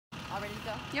ready to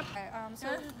go? Yep. Okay, so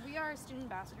we are student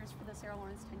ambassadors for the Sarah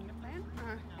Lawrence 10-year plan,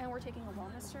 and we're taking a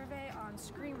wellness survey on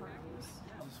scream rooms.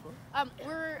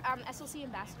 We're SLC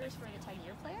ambassadors for the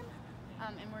 10-year plan,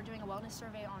 and we're doing a wellness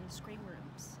survey on scream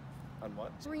rooms. On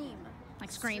what? Scream.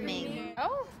 Like screaming.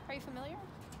 Oh, are you familiar?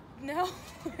 No.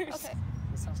 Okay.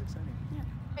 That sounds exciting. Yeah.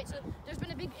 Right, so there's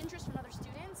been a big interest from other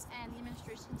students, and the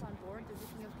administration's on board. They're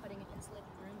thinking of putting an insulated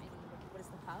room in what is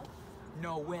the pub?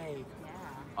 No way.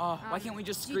 Yeah. Why can't we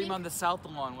just do you scream think- on the South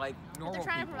Lawn like normal They're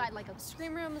trying people? to provide like a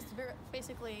Scream rooms,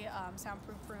 basically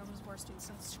soundproof rooms where students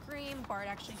can scream. BART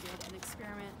actually did an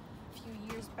experiment a few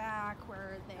years back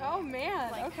where they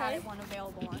had one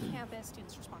available on campus.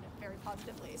 Students responded very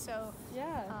positively. So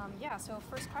so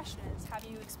first question is, have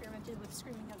you experimented with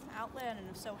screaming as an outlet, and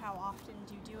if so, how often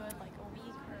do you do it? Like a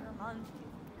week or a month?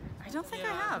 I don't think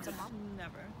I have.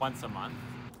 Never. Once a month.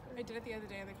 I did it the other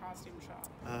day in the costume shop.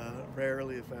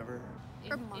 Rarely, if ever.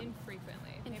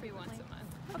 Infrequently. Maybe once a Infrequently.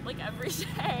 month. Like every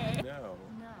day. No.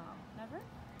 no, never.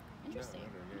 Interesting.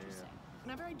 never, yeah, Interesting.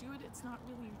 Whenever I do it, it's not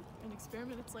really an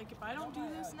experiment. It's like, if I don't do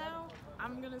this now,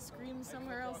 I'm gonna scream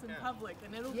somewhere else in public,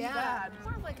 and it'll be bad.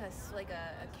 More of like a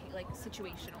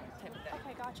situational type of thing.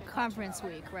 Okay, gotcha. Conference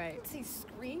week, right? I'd say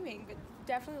screaming, but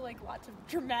definitely like lots of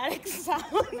dramatic sounds.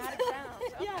 Dramatic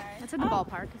sounds. Okay. It's in the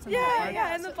ballpark. It's in the ballpark.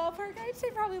 Yeah, in the ballpark. I'd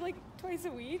say probably like twice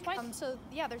a week. So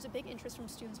there's a big interest from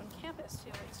students on campus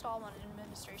to install one, and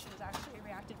administration has actually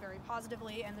reacted very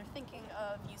positively, and they're thinking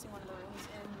of using one of the rooms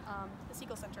in the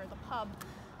Segal Center, the pub,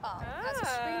 as a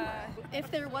scream room.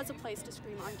 If there was a place to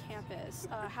scream on campus,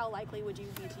 how likely would you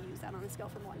be to use that on a scale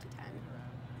from 1 to 10?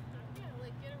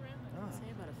 I'd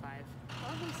say about a 5.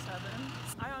 Probably 7.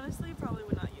 I honestly probably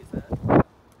would not use it.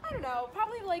 I don't know.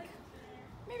 Probably like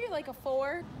maybe like a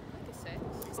 4. Like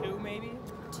a 6. 2 maybe?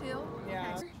 2?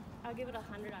 Yeah. I'll give it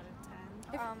 100 out of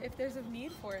 10. If there's a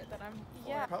need for it, then I'm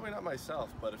Yeah. Probably not myself,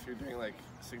 but if you're doing like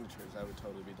signatures, I would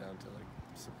totally be down to like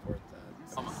support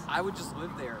that. I would just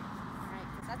live there.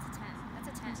 Alright, that's a 10.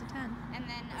 That's a 10. It's a 10. And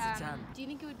then, That's a 10. do you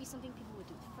think it would be something people would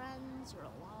do with friends or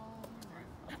alone?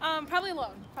 probably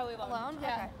alone. Probably alone. Alone?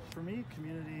 Yeah. Okay. For me,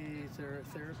 community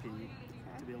therapy,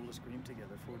 to be able to scream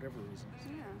together for whatever reasons.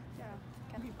 Yeah.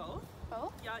 Maybe both?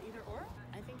 Both? Yeah, either or.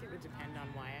 I think it would depend on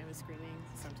why I was screaming.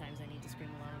 Sometimes I need to scream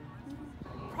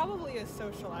alone. Probably a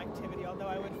social activity, although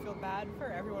I would feel bad for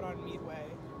everyone on Meadway.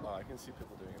 Oh, I can see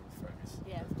people doing it with friends.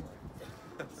 Yeah.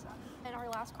 And our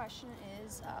last question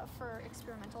is, for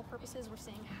experimental purposes, we're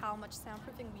seeing how much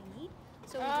soundproofing we need.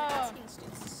 So we're asking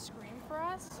students to scream for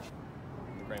us.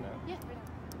 Right now. Yeah,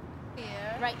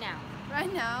 right Right now. now.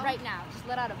 Right now. Right now. Just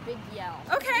let out a big yell.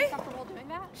 Are Okay. you comfortable doing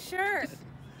that? Sure.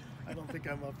 I don't think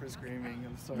I'm up for screaming.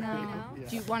 I'm sorry. No. Yeah.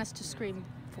 Do you want us to scream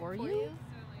for you?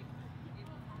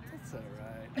 That's all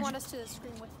right. You want us to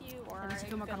scream with you, or Does it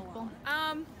feel more good comfortable?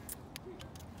 alone?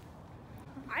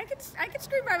 I could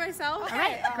scream by myself. All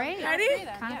right, great. Yeah, Ready? okay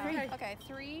then. Count of Yeah. three. Okay,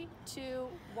 3, 2,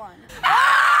 1.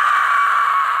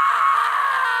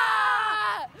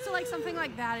 So like something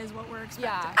like that is what we're expecting.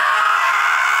 Yeah.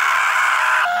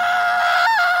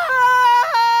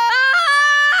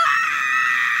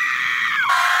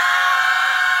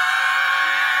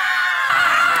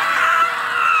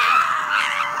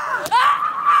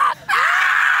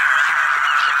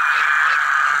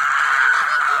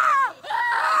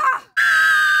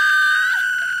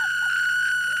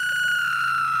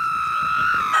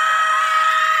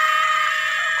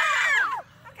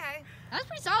 That's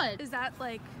pretty solid. Is that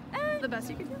like the best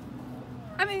you can do?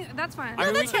 I mean, that's fine. I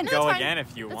mean, we that's can fine. go That's again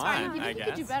if you That's want, fine. You I think you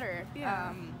guess. could do better.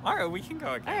 Yeah. All right, we can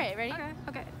go again. All right, ready?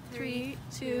 Okay. 3,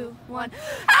 2, 1.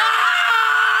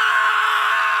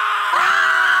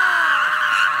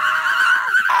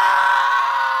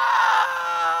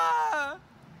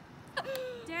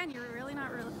 Dan, you're really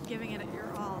not really giving it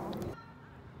your all.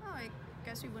 Oh, I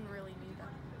guess we wouldn't really need that.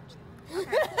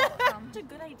 Okay, cool. It's a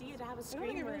good idea to have a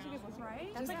scream room.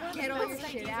 Right? That's like Get all your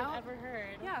shit out. I've ever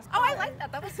heard. Yeah. Oh, I like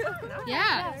that. That was fun.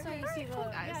 Yeah. So you see the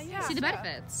guys. Yeah. See the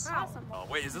benefits. Awesome. Oh,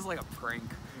 wait, is this like a prank?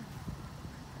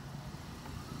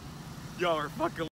 Y'all are fucking